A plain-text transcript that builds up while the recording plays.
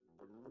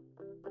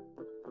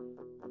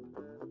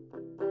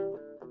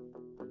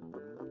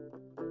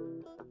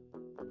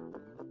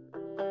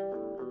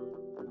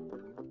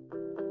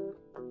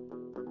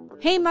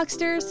Hey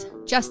Mucksters!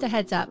 Just a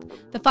heads up.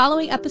 The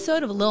following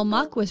episode of Lil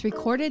Muck was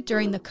recorded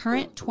during the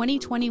current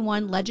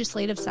 2021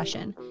 legislative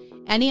session.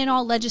 Any and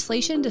all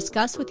legislation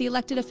discussed with the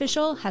elected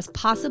official has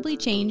possibly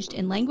changed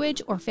in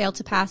language or failed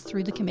to pass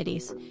through the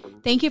committees.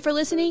 Thank you for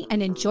listening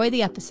and enjoy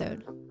the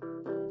episode.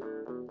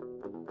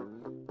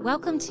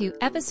 Welcome to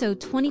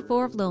episode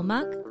 24 of Lil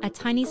Muck, a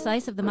tiny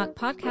slice of the Muck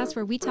podcast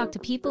where we talk to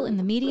people in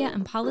the media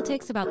and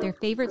politics about their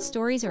favorite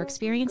stories or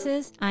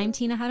experiences. I'm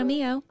Tina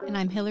Jaramillo. And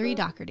I'm Hillary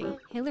Doherty.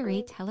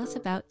 Hillary, tell us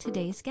about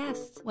today's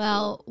guest.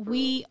 Well,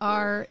 we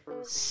are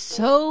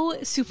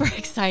so super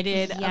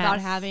excited about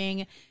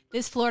having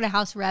this Florida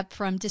House rep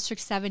from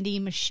District 70,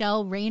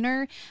 Michele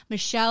Rayner.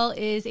 Michele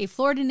is a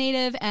Florida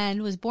native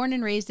and was born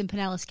and raised in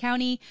Pinellas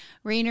County.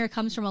 Rayner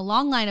comes from a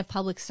long line of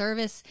public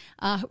service.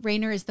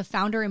 Rayner is the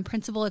founder and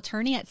principal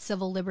attorney at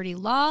Civil Liberty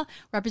Law.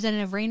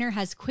 Representative Rayner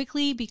has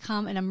quickly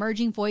become an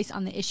emerging voice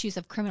on the issues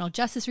of criminal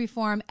justice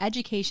reform,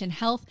 education,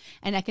 health,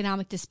 and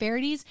economic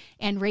disparities,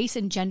 and race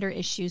and gender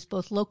issues,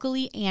 both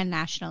locally and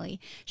nationally.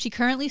 She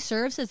currently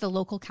serves as the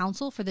local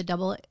counsel for the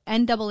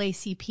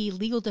NAACP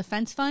Legal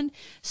Defense Fund,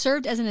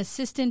 served as an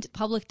assistant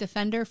public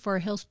defender for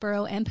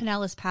Hillsborough and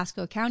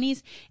Pinellas-Pasco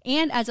counties,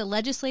 and as a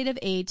legislative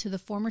aide to the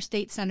former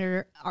state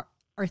senator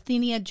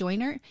Arthenia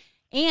Joyner,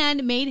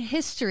 and made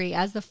history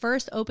as the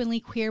first openly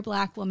queer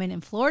Black woman in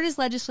Florida's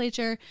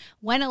legislature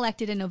when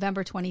elected in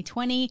November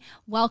 2020.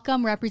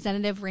 Welcome,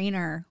 Representative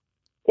Rayner.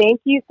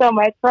 Thank you so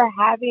much for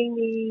having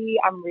me.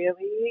 I'm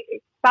really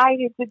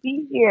excited to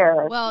be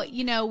here. Well,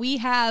 you know, we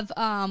have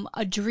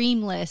a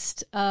dream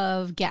list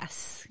of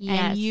guests,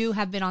 and you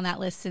have been on that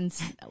list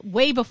since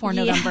way before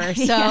November.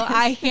 So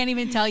I can't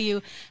even tell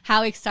you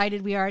how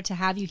excited we are to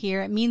have you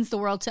here. It means the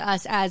world to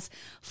us as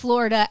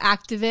Florida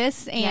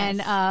activists,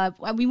 and I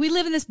mean, we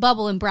live in this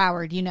bubble in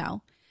Broward, you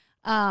know.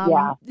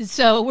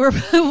 So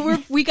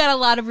we got a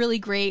lot of really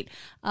great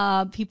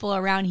people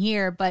around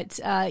here,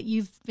 but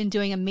you've been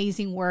doing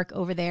amazing work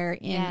over there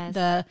in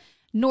the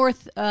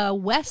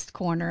northwest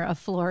corner of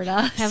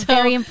Florida. A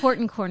very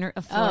important corner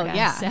of Florida. Oh,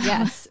 yeah,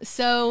 yes.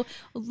 So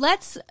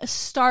let's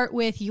start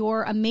with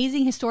your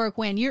amazing historic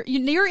win.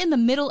 You're in the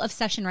middle of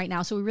session right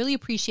now, so we really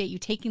appreciate you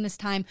taking this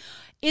time.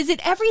 Is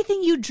it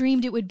everything you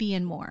dreamed it would be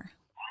and more?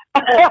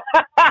 I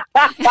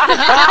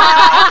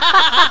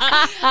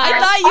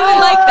thought you would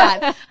like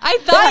that. I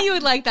thought you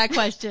would like that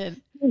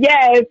question.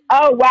 Yes.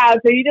 Oh, wow.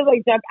 So you just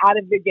jump out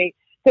of the gate.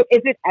 So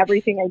is it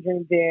everything I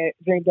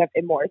dreamed of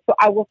and more? So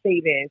I will say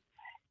this.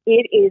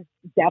 It is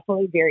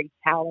definitely very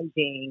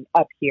challenging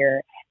up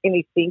here. And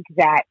I think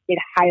that it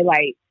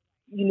highlights,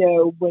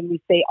 when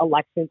we say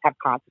elections have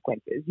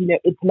consequences,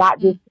 it's not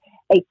just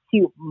a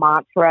cute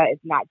mantra.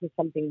 It's not just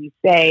something we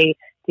say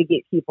to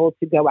get people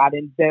to go out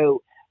and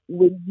vote.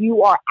 When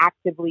you are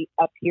actively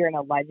up here in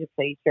a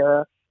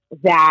legislature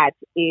that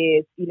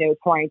is,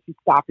 trying to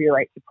stop your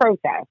right to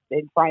protest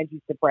and trying to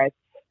suppress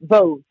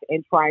votes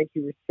and trying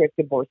to restrict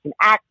abortion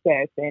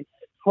access and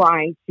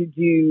trying to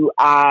do,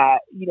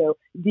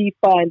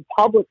 defund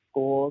public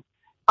schools,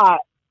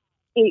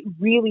 it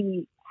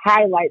really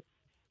highlights,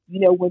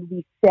 when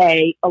we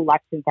say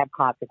elections have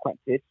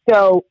consequences.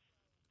 So,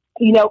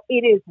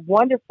 it is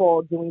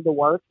wonderful doing the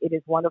work. It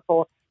is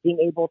wonderful being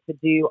able to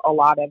do a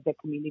lot of the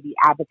community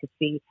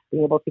advocacy,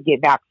 being able to get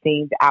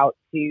vaccines out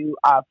to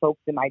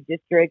folks in my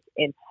district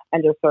and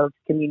underserved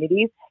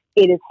communities.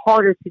 It is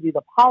harder to do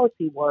the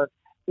policy work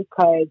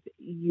because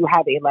you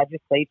have a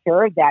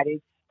legislature that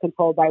is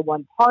controlled by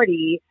one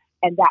party,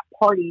 and that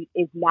party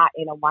is not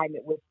in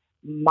alignment with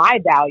my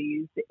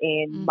values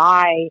and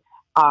my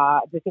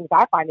the things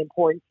I find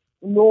important,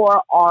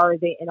 nor are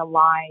they in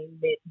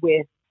alignment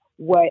with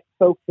what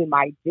folks in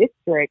my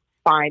district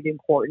find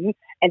important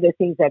and the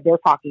things that they're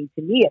talking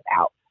to me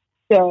about.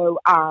 So,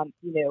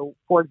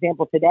 for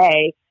example,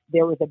 today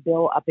there was a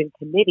bill up in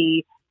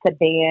committee to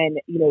ban,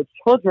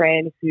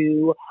 children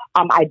who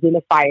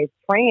identify as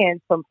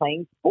trans from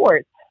playing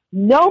sports.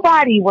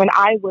 Nobody, when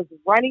I was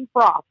running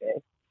for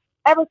office,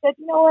 ever said,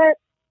 you know what,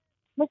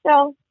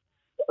 Michele,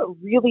 it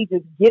really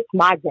just gets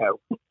my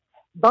goat,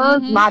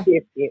 burns my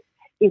biscuit,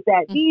 is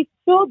that these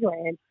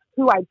children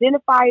who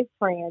identify as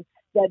trans,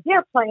 that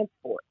they're playing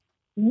sports.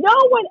 No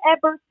one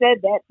ever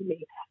said that to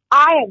me.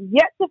 I have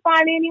yet to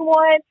find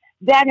anyone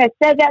that has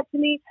said that to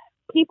me.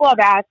 People have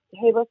asked,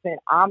 hey, listen,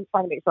 I'm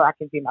trying to make sure I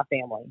can feed my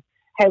family.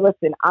 Hey,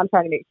 listen, I'm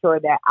trying to make sure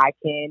that I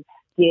can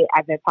get,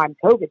 at that time,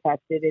 COVID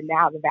tested and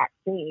now the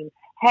vaccine.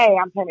 Hey,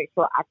 I'm trying to make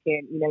sure I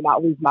can,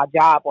 not lose my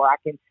job or I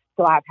can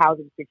still have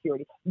housing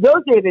security.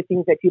 Those are the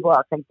things that people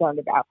are concerned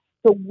about.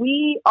 So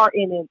we are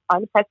in an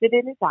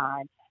unprecedented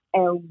time,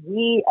 and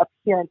we up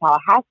here in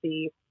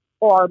Tallahassee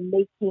are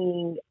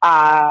making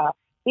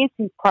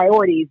issues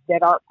priorities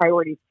that aren't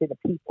priorities to the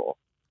people.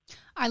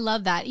 I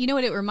love that. You know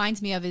what it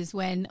reminds me of is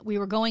when we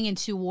were going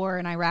into war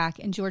in Iraq,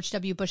 and George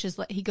W. Bush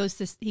he goes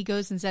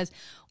and says,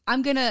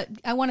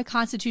 I want a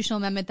constitutional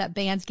amendment that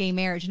bans gay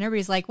marriage. And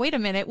everybody's like, wait a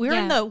minute, we're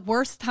in the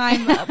worst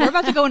time. We're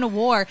about to go into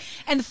war.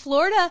 And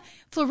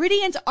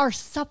Floridians are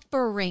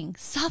suffering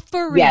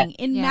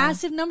in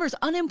massive numbers,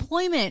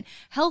 unemployment,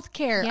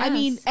 healthcare,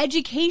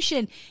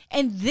 education.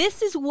 And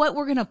this is what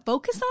we're going to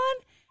focus on?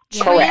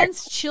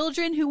 Trans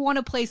children who want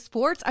to play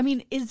sports. I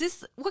mean, is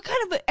this what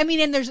kind of?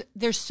 And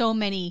there's so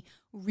many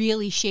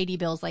really shady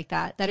bills like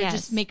that are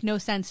just make no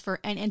sense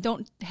and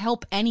don't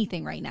help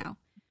anything right now.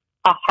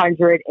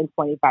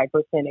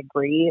 125%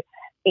 agree.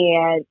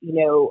 And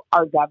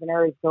our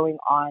governor is going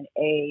on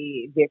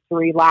a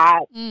victory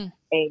lap, a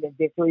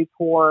victory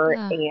tour,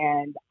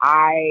 and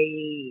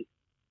I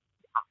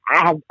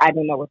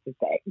don't know what to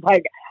say.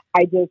 Like,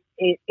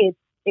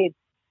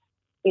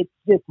 it's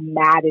just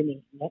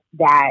maddening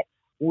that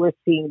we're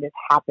seeing this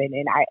happen.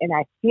 And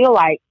I feel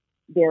like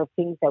there are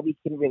things that we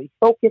can really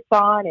focus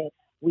on and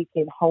we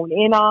can hone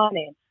in on,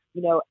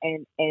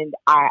 and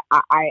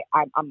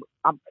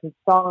I'm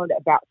concerned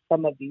about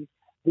some of these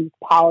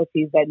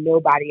policies that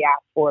nobody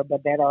asked for,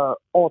 but that are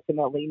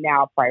ultimately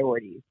now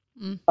priorities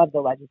of the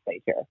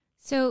legislature.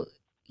 So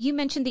you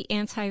mentioned the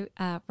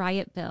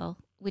anti-riot bill,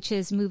 which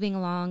is moving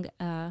along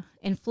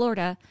in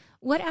Florida.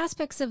 What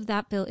aspects of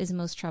that bill is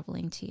most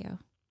troubling to you?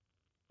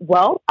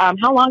 Well,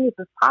 how long is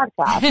this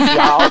podcast,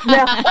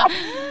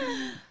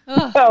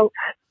 y'all?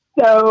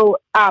 So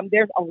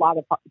there's a lot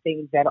of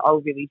things that are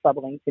really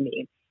troubling to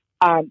me.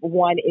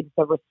 One is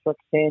the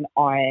restriction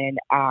on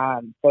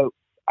folks'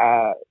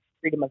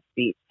 freedom of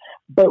speech.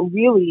 But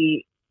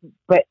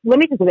let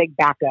me just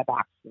back up,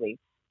 actually.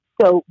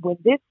 So when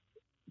this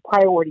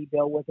priority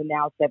bill was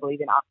announced, I believe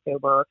in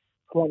October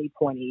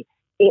 2020,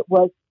 it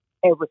was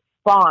a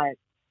response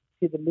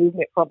to the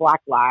movement for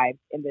Black Lives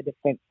and the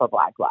defense for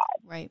Black Lives.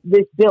 Right.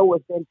 This bill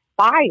was then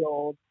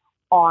filed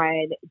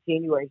on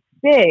January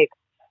 6th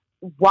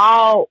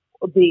while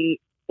the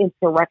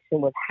insurrection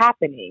was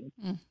happening.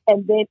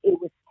 And then it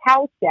was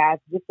couched as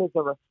this was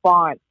a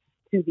response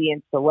to the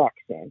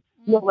insurrection.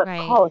 Let's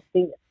call a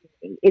thing.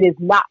 It is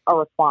not a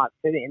response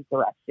to the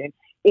insurrection.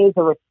 It is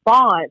a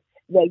response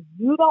that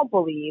you don't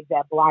believe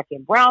that Black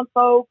and brown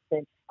folks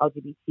and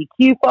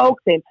LGBTQ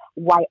folks and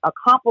white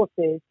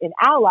accomplices and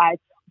allies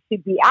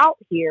should be out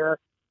here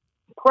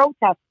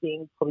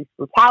protesting police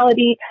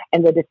brutality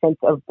and the defense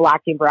of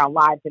Black and brown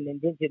lives and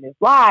Indigenous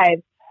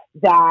lives,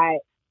 that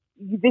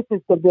this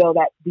is the bill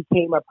that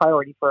became a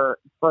priority for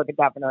the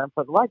governor and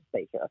for the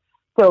legislature.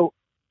 So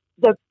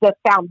the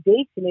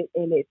foundation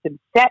in its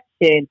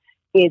inception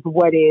is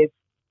what is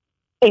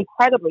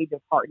incredibly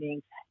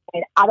disheartening.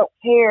 And I don't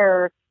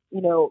care,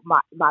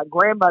 my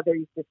grandmother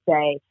used to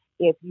say,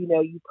 if,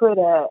 you put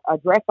a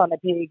dress on a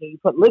pig and you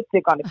put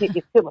lipstick on a pig,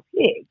 it's still a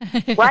pig,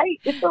 right?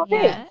 It's still a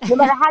pig. No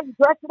matter how you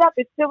dress it up,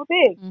 it's still a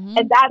pig.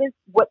 And that is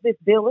what this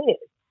bill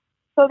is.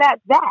 So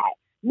that's that.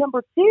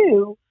 Number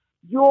two,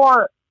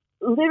 you're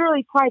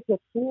literally trying to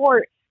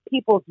thwart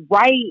people's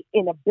right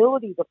and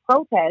ability to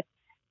protest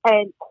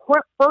and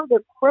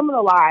further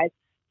criminalize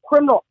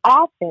criminal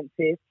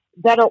offenses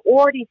that are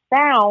already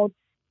found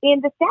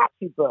in the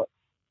statute book.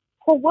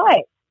 For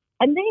what?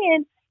 And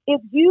then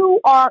if you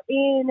are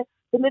in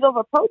the middle of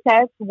a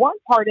protest, one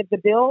part of the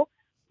bill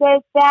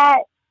says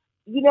that,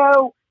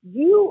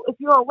 if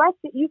you're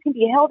arrested, you can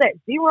be held at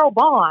zero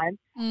bond.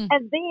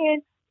 And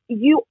then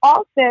you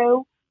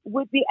also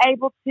would be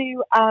able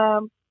to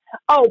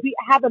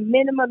have a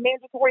minimum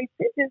mandatory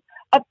sentence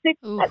of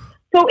 6 months.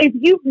 So if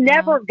you've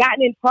never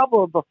gotten in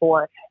trouble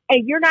before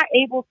and you're not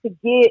able to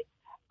get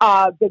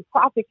the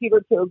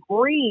prosecutor to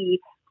agree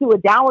to a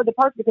downward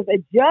departure because a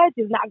judge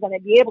is not going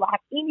to be able to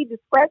have any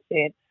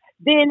discretion,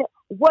 then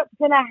what's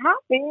going to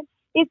happen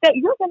is that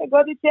you're going to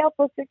go to jail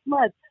for 6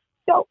 months.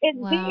 So,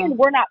 then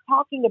we're not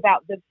talking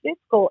about the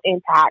fiscal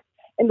impact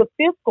and the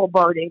fiscal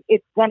burden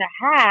it's going to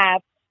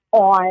have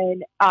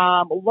on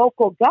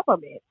local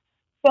government.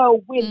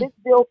 So when this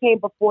bill came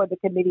before the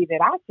committee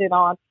that I sit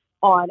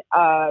on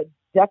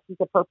justice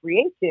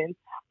appropriations,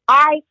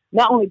 I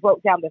not only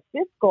broke down the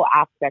fiscal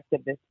aspect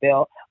of this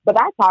bill, but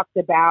I talked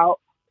about,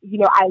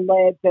 I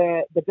led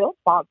the bill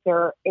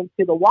sponsor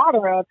into the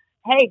water of,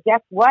 hey,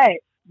 guess what?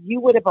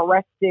 You would have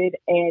arrested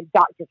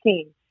Dr.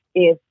 King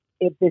if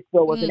this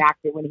bill was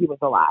enacted when he was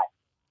alive.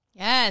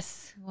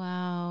 Yes.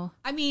 Wow.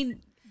 I mean,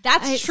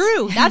 that's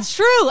true. That's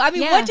true. I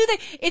mean,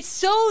 it's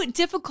so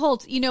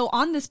difficult,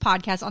 on this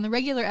podcast, on the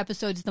regular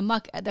episodes, the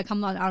Muck that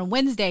come on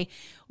Wednesday,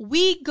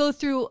 we go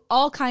through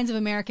all kinds of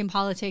American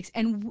politics,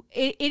 and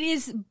it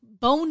is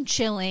bone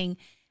chilling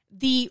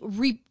the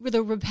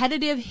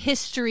repetitive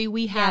history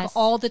we have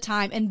all the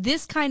time. And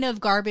this kind of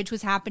garbage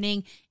was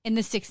happening in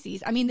the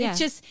 60s. I mean, it's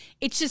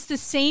just the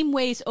same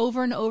ways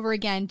over and over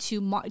again to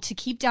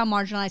keep down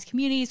marginalized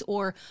communities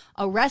or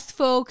arrest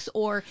folks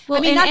or,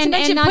 not to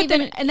mention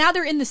and now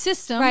they're in the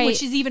system,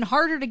 which is even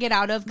harder to get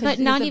out of. But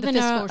not even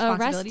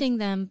arresting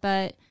them,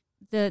 but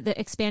the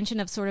expansion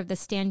of sort of the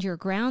stand your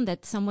ground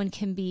that someone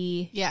can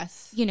be,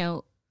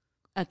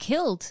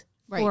 killed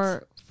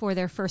for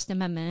their First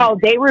Amendment. Oh,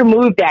 they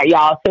removed that,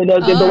 y'all. So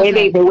the way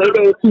they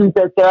accused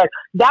us,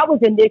 that was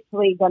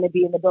initially going to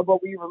be in the bill,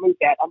 but we removed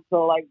that. I'm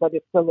still like, but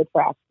it's still a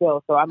trash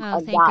bill. So I'm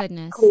not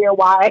clear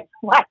why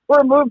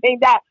removing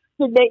that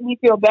should make me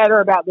feel better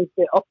about this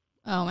bill.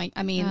 Oh my!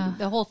 I mean,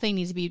 the whole thing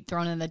needs to be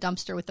thrown in the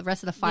dumpster with the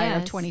rest of the fire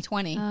of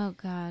 2020. Oh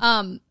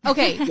God.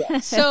 Okay.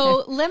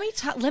 So let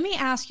me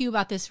ask you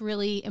about this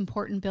really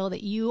important bill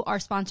that you are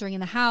sponsoring in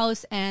the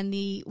House, and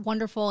the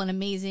wonderful and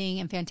amazing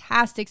and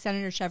fantastic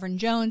Senator Chevron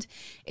Jones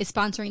is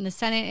sponsoring the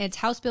Senate. It's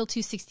House Bill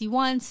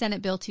 261,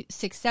 Senate Bill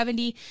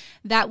 670,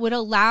 that would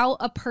allow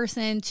a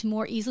person to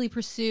more easily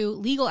pursue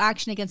legal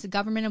action against a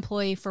government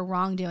employee for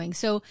wrongdoing.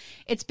 So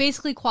it's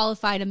basically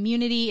qualified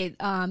immunity.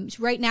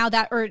 Right now,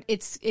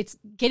 it's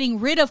getting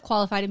rid of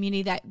qualified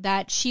immunity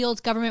that shields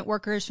government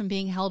workers from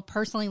being held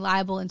personally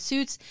liable in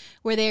suits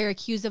where they are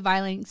accused of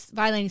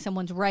violating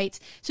someone's rights.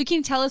 So can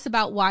you tell us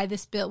about why you're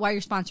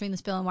sponsoring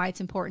this bill and why it's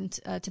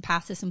important to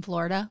pass this in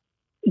Florida?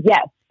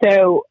 Yes.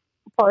 So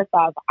first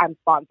off, I'm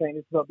sponsoring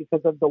this bill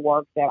because of the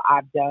work that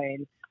I've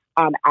done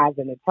as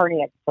an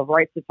attorney, as a civil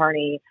rights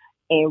attorney,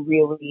 and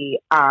really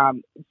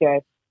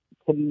just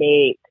to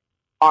make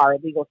our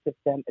legal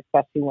system,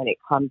 especially when it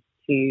comes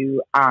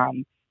to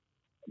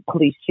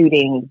police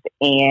shootings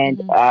and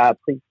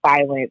police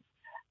violence,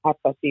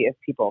 especially of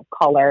people of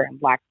color and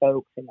Black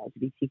folks and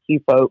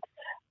LGBTQ folks,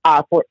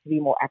 for it to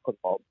be more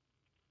equitable.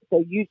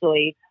 So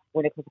usually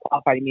when it comes to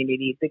qualified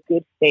immunity, the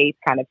good faith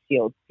kind of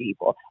shields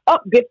people. Oh,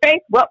 good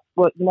faith? Well,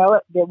 you know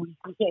what? Then we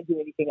can't do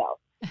anything else.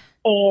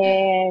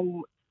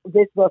 And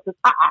this bill says,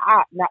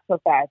 not so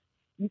fast.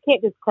 You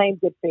can't just claim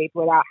good faith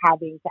without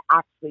having to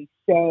actually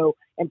show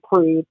and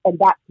prove, and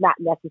that's not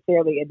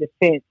necessarily a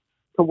defense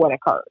to what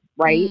occurred,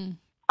 right?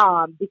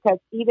 Because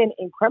even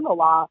in criminal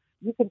law,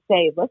 you can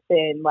say,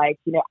 listen,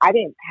 I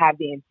didn't have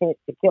the intent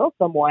to kill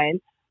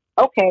someone.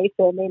 Okay,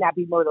 so it may not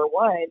be murder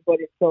one, but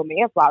it's still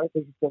manslaughter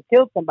because you still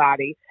killed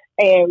somebody,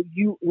 and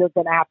you're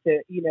going to have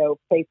to,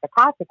 face the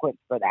consequence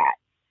for that.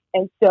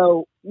 And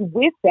so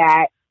with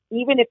that,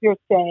 even if you're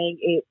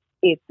saying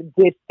it's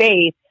good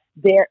faith,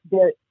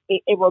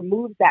 it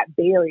removes that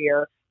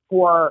barrier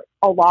for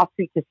a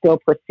lawsuit to still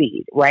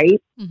proceed,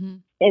 right? Mm-hmm.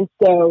 And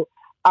so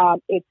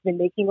it's been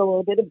making a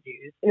little bit of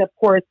news. And of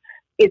course,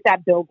 is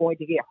that bill going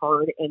to get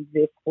heard in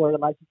this Florida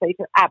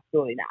legislature?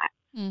 Absolutely not.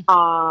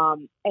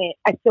 And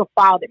I still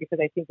filed it because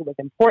I think it was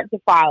important to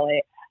file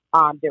it.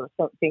 There were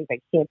certain things I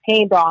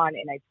campaigned on,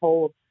 and I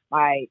told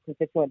my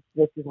constituents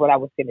this is what I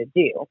was going to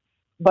do.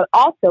 But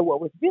also what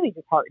was really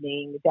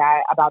disheartening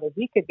that about a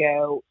week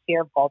ago,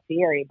 Sheriff Bob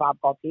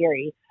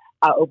Galtieri,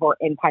 over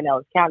in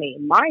Pinellas County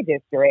in my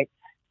district,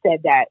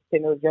 said that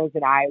Senator Jones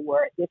and I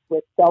this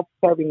was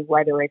self-serving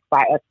rhetoric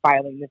by us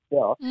filing this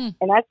bill.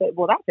 And I said,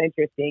 well, that's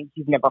interesting.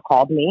 You've never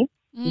called me.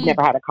 You've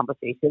never had a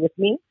conversation with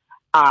me.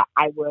 I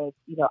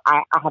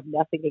have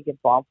nothing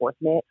against law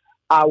enforcement.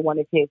 One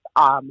of his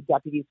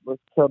deputies was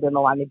killed in the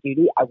line of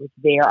duty. I was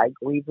there. I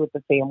agreed with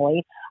the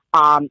family.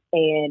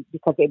 And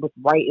because it was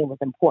right and was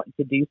important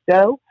to do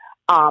so.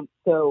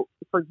 So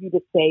for you to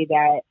say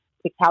that,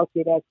 to couch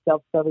it as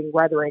self-serving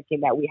rhetoric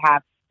and that we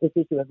have this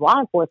issue with law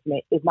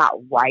enforcement is not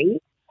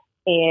right.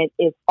 And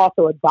it's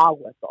also a dog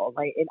whistle,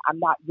 right? And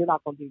you're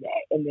not going to do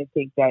that and then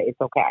think that it's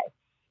okay.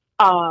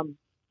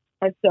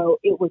 And so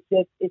it was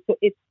just,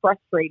 it's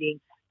frustrating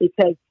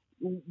because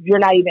you're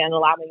not even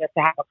allowing us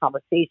to have a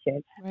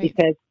conversation, right?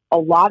 Because a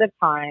lot of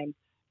times,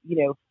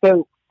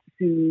 folks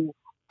who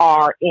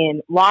are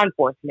in law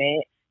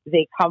enforcement,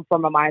 they come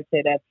from a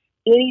mindset of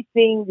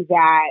anything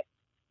that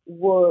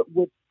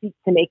would seek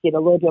to make it a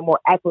little bit more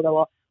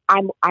equitable.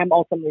 I'm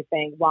ultimately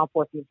saying law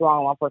enforcement is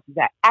wrong, law enforcement is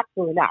that.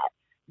 Absolutely not.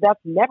 That's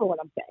never what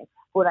I'm saying.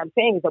 What I'm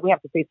saying is that we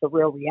have to face the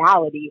real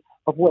reality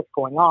of what's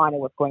going on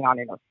and what's going on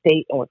in our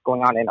state and what's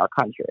going on in our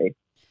country.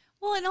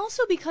 Well, and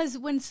also because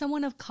when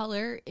someone of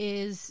color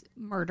is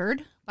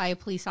murdered by a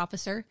police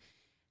officer,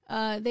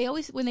 they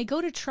always, when they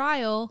go to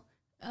trial,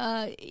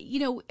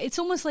 it's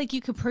almost like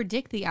you could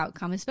predict the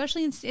outcome,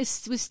 especially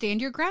with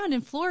Stand Your Ground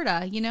in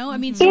Florida, I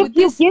mean, so if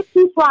you get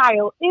to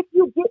trial,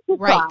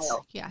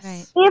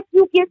 yes. If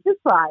you get to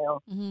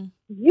trial,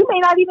 you may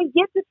not even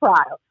get to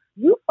trial.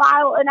 You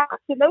file an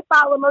action, they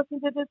file a motion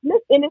to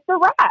dismiss, and it's a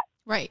wrap.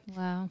 Right.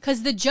 Wow.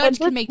 Because the judge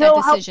can make that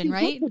decision,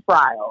 right? Get to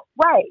trial.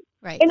 Right.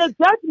 Right. And the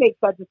judge makes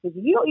that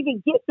decision. You don't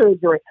even get to a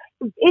jury.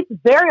 It's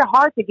very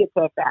hard to get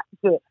to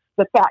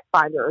the fact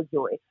finder or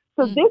jury.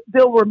 So this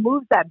bill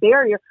removes that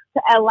barrier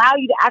to allow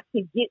you to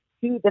actually get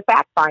to the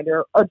fact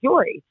finder or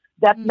jury.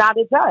 That's not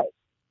a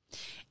judge.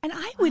 And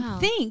I would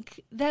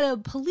think that a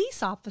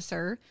police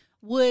officer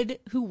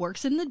who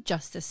works in the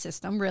justice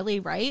system, really,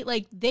 right?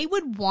 Like they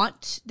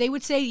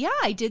would say, yeah,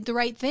 I did the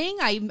right thing.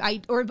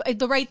 Or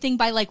the right thing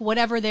by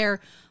whatever their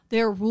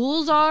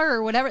rules are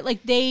or whatever.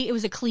 It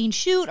was a clean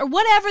shoot or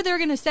whatever they're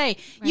going to say.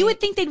 Right. You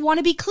would think they'd want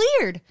to be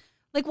cleared.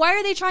 Why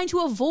are they trying to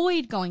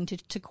avoid going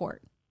to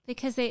court?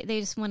 Because they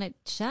just want it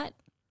shut.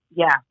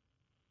 Yeah.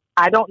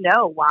 I don't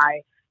know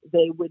why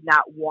they would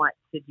not want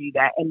to do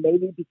that. And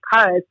maybe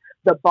because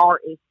the bar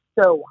is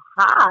so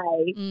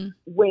high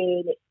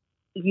when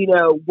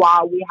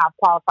while we have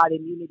qualified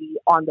immunity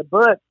on the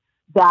books,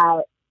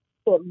 that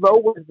it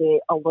lowers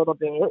it a little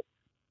bit.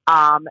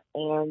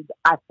 And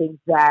I think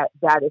that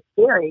is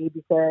scary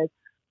because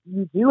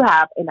you do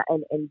have, and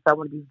so I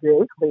want to be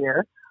very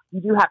clear,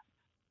 you do have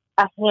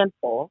a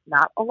handful,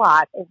 not a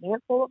lot, a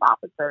handful of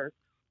officers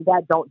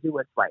that don't do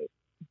what's right.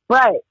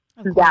 But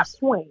to that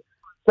point,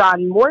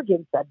 John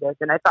Morgan said this,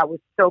 and I thought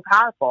was so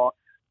powerful.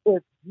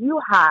 If you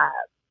have,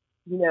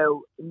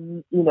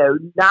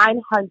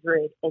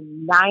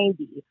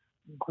 990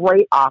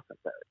 great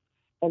officers,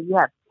 and you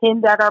have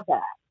 10 that are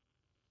bad,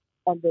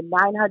 and the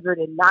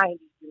 990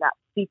 do not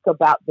speak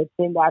about the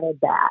 10 that are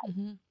bad,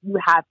 you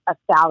have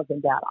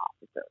 1,000 bad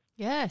officers.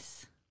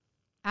 Yes,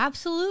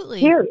 absolutely.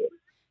 Period.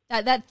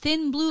 That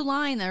thin blue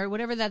line, or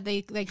whatever that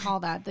they call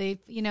that, they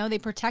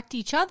protect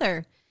each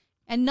other,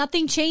 and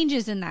nothing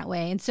changes in that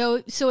way. And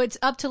so it's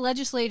up to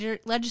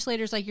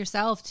legislators like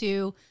yourself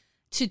to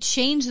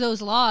change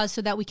those laws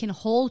so that we can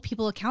hold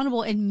people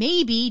accountable, and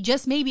maybe,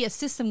 just maybe, a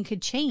system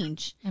could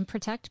change and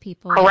protect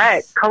people.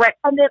 Correct.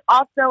 And then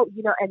also,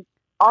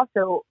 I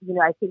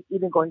think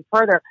even going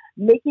further,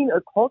 making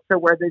a culture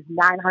where there's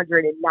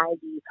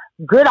 990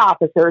 good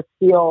officers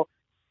feel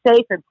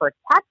safe and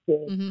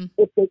protected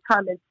if they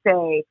come and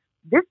say,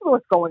 this is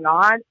what's going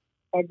on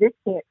and this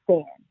can't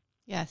stand.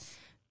 Yes.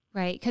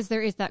 Right, because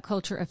there is that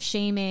culture of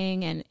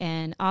shaming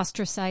and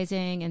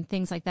ostracizing and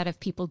things like that if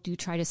people do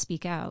try to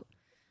speak out.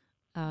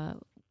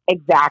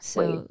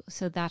 Exactly.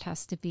 So that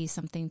has to be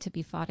something to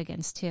be fought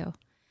against too.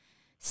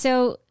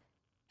 So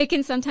it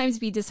can sometimes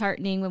be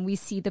disheartening when we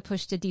see the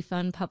push to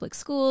defund public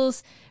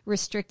schools,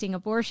 restricting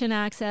abortion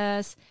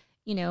access,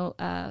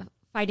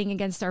 fighting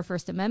against our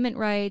First Amendment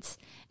rights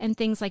and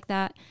things like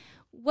that.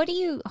 What do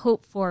you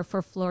hope for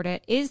Florida?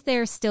 Is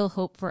there still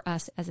hope for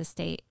us as a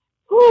state?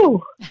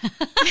 Ooh.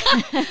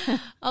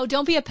 Oh,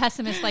 don't be a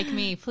pessimist like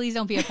me. Please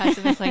don't be a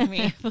pessimist like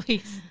me,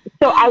 please.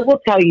 So I will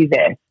tell you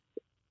this.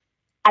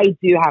 I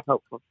do have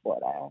hope for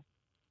Florida.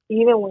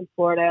 Even when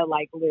Florida,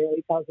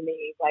 literally tells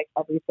me,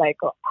 every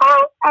cycle,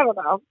 I don't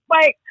know.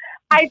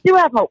 I do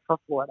have hope for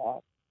Florida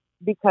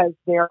because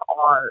there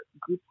are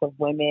groups of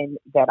women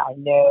that I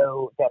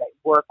know, that I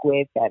work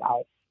with, that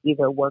I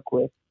either work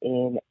with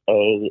in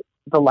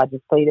the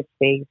legislative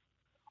space,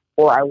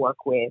 or I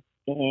work with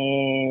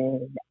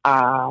in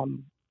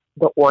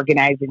the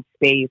organizing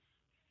space,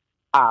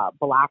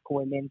 Black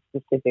women,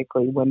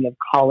 specifically women of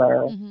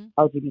color,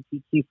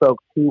 LGBTQ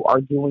folks who are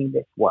doing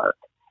this work.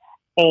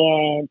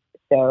 And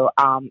so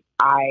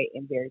I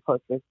am very close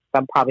with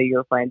some, probably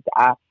your friends,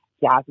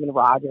 Jasmine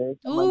Rogers,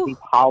 Lindsay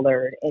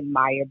Pollard, and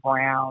Maya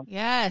Brown.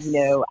 Yes.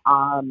 The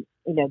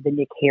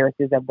Nick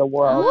Harrises of the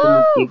world,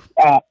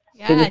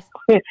 yes.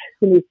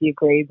 the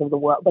Grays of the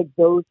world,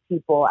 those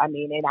people. I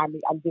mean, and I'm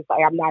just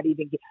I'm not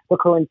even the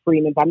Corinne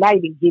Freemans. I'm not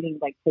even getting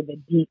to the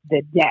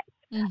depth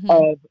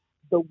of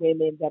the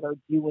women that are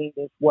doing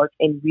this work.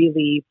 And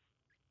really,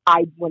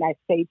 when I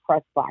say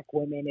press Black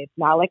women, it's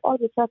not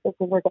just trust us.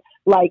 We're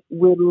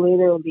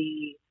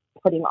literally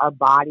putting our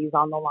bodies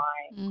on the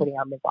line, putting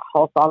our mental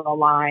health on the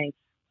line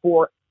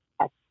for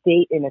a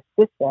state and a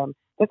system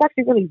that's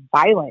actually really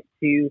violent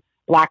to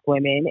Black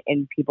women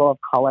and people of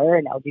color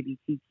and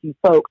LGBTQ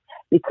folks,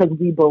 because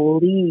we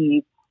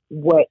believe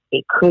what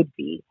it could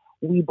be.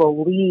 We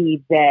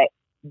believe that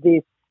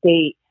this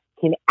state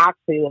can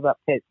actually live up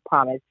to its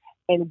promise,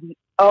 and we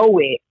owe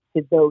it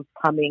to those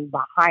coming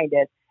behind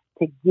us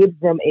to give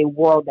them a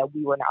world that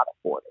we were not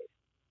afforded.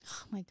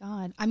 Oh my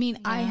God. I mean,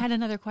 I had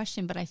another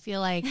question, but I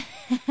feel like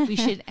we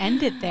should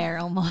end it there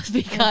almost,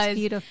 because it's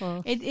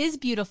beautiful. It is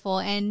beautiful.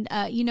 And,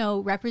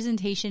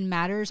 representation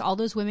matters. All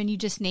those women you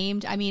just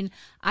named, I mean,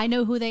 I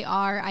know who they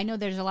are. I know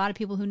there's a lot of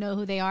people who know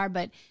who they are,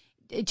 but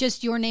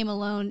just your name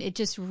alone, it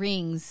just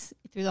rings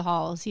through the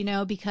halls,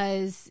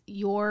 because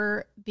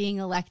you're being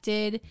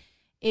elected.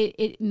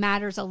 It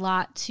matters a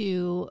lot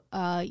to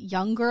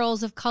young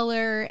girls of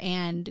color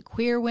and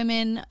queer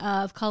women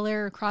of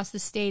color across the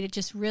state. It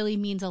just really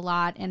means a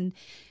lot. And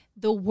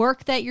the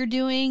work that you're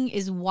doing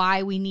is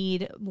why we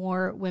need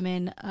more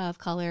women of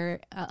color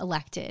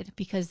elected,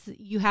 because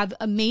you have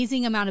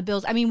amazing amount of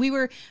bills. I mean, we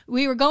were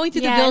going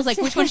through the bills,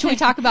 which one should we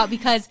talk about?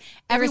 Because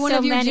every one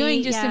of you're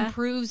doing just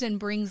improves and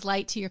brings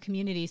light to your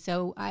community.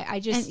 So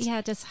I just...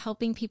 And just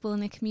helping people in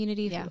the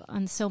community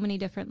on so many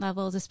different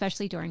levels,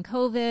 especially during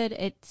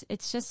COVID.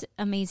 It's just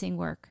amazing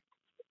work.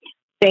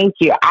 Thank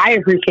you. I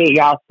appreciate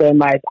y'all so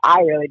much.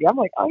 I really do. I'm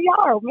oh,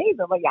 y'all are amazing.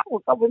 Y'all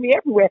will come with me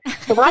everywhere.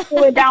 So when I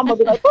feel down, I'll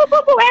be boo,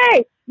 boo, boo,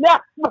 hey. No,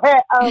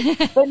 but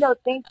no,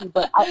 thank you.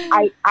 But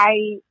I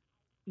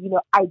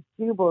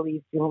do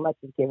believe doing much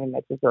is given,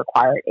 much is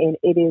required. And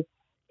it is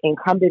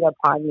incumbent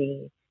upon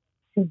me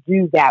to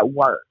do that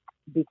work,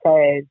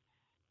 because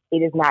it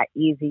is not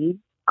easy.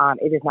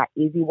 It is not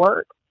easy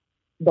work,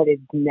 but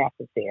it's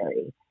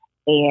necessary.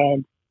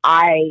 And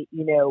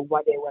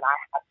one day when I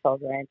have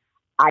children,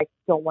 I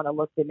don't want to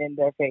look them in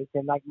their face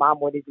and Mom,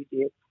 what did you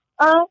do?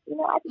 I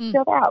just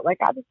chilled out. I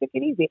just took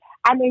it easy.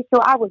 I made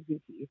sure I was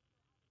goofy,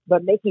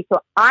 but making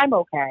sure I'm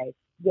okay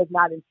does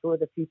not ensure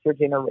the future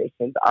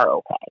generations are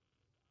okay.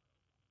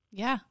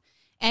 Yeah.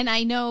 And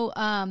I know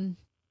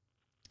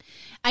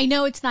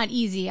it's not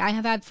easy. I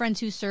have had friends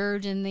who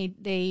served, and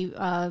they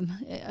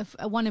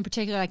one in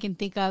particular I can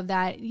think of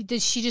that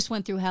she just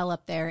went through hell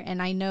up there.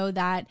 And I know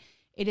that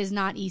it is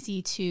not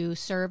easy to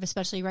serve,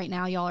 especially right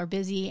now. Y'all are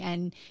busy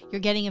and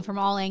you're getting it from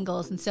all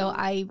angles. And so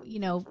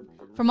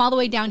from all the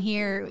way down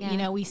here,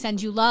 we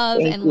send you love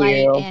and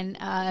light. And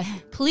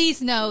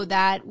please know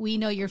that we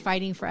know you're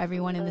fighting for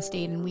everyone in the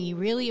state, and we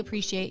really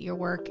appreciate your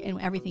work and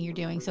everything you're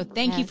doing. So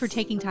thank you for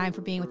taking time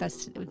for being with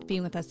us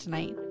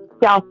tonight.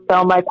 Y'all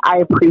so much. I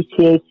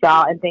appreciate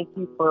y'all, and thank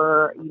you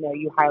for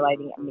you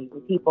highlighting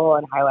amazing people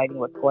and highlighting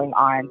what's going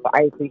on. So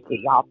I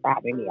appreciate y'all for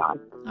having me on.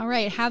 All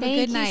right, have a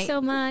good night. Thank you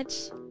so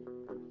much.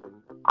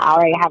 All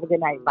right, have a good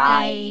night.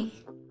 Bye.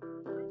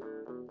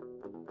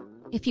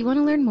 If you want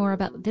to learn more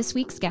about this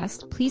week's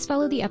guest, please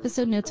follow the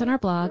episode notes on our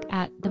blog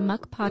at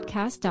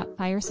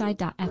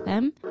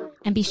themuckpodcast.fireside.fm,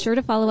 and be sure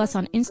to follow us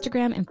on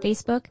Instagram and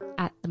Facebook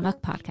at The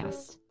Muck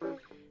Podcast.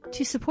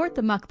 To support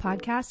the Muck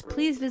Podcast,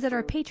 please visit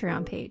our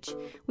Patreon page.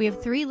 We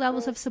have 3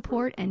 levels of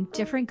support and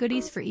different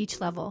goodies for each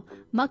level: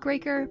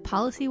 Muckraker,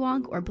 Policy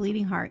Wonk, or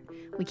Bleeding Heart.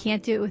 We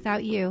can't do it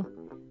without you.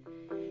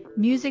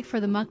 Music for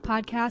the Muck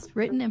Podcast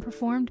written and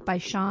performed by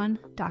Sean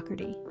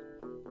Doherty.